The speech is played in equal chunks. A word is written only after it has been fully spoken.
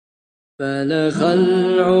بلغ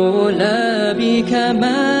العلا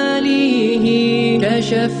بكماله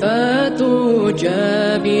كشفت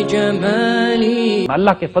جاب جماله.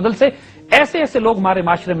 اللہ کے فضل سے ایسے ایسے لوگ ہمارے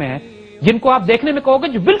معاشرے میں ہیں جن کو آپ دیکھنے میں کہو گے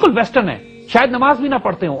جو بالکل ویسٹرن ہیں، شاید نماز بھی نہ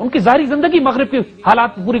پڑھتے ہوں، ان کی ظاہری زندگی مغرب کے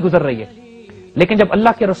حالات پوری گزر رہی ہے، لیکن جب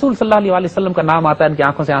اللہ کے رسول صلی اللہ علیہ وسلم کا نام آتا ہے ان کی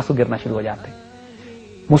آنکھوں سے آنسو گرنا شروع ہو جاتے ہیں.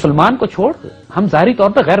 مسلمان کو چھوڑ ہم ظاہری طور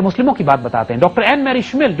پر غیر مسلموں کی بات بتاتے ہیں. ڈاکٹر اینمری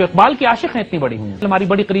شمل جو اقبال کی عاشق ہیں اتنی بڑی ہوئی، ہماری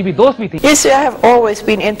بڑی قریبی دوست بھی تھی. You see, I have always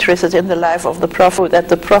been interested in the life of the Prophet, that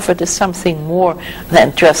the Prophet is something more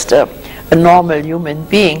than just a normal human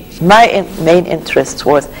being. My main interest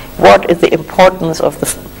was what is the importance of the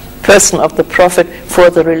person of the Prophet for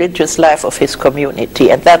the religious life of his community.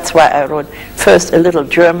 And that's why I wrote first a little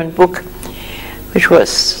German book, which was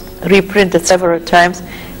reprinted several times,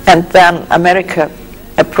 and then America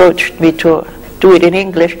approached me to do it in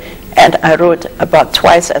English, and I wrote about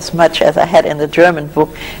twice as much as I had in the German book,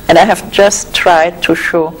 and I have just tried to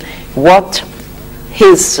show what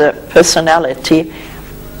his personality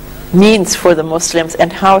means for the Muslims and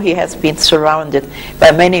how he has been surrounded by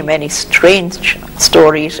many, many strange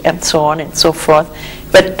stories and so on and so forth.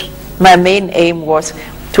 But my main aim was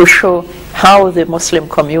to show how the Muslim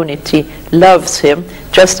community loves him,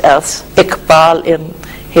 just as Iqbal in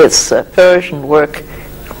his Persian work,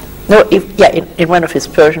 in one of his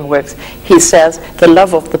Persian works, he says the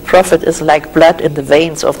love of the Prophet is like blood in the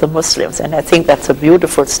veins of the Muslims, and I think that's a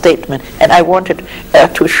beautiful statement, and I wanted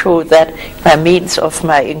to show that by means of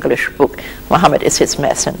my English book. Muhammad is his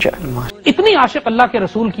messenger. اتنی عاشق اللہ کے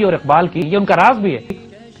رسول کی اور اقبال کی، یہ ان کا راز بھی ہے.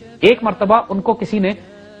 ایک مرتبہ ان کو کسی نے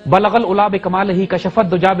بلغ العلا بکمالہ کشفت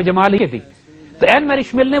دجا بجمالہ دی، تو اینمری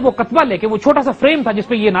شمل نے وہ کتبہ لے کے، وہ چھوٹا سا فریم تھا جس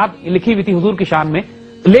پہ یہ نعت لکھی ہوئی تھی حضور کی شان میں،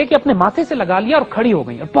 لے کے اپنے ماتھے سے لگا لیا اور کھڑی ہو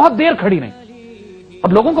گئی، اور بہت دیر کھڑی رہی، اور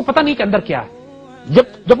لوگوں کو پتہ نہیں کہ اندر کیا ہے.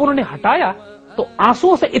 جب انہوں نے ہٹایا تو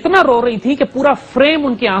آنسوؤں سے اتنا رو رہی تھی کہ پورا فریم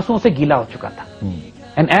ان کے آنسوؤں سے گیلا ہو چکا تھا.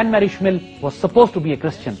 And اینمری Shamal was supposed to be a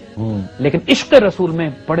Christian, لیکن عشق رسول میں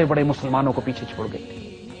بڑے بڑے مسلمانوں کو پیچھے چھوڑ گئی تھی.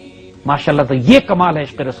 ماشاءاللہ، تو یہ کمال ہے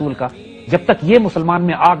عشق رسول کا. جب تک یہ مسلمان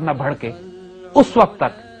میں آگ نہ بھڑکے اس وقت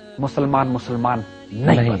تک مسلمان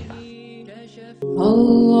نہیں بنتا.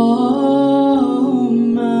 اللهم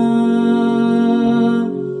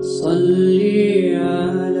صل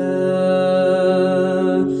على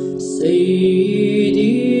سيدنا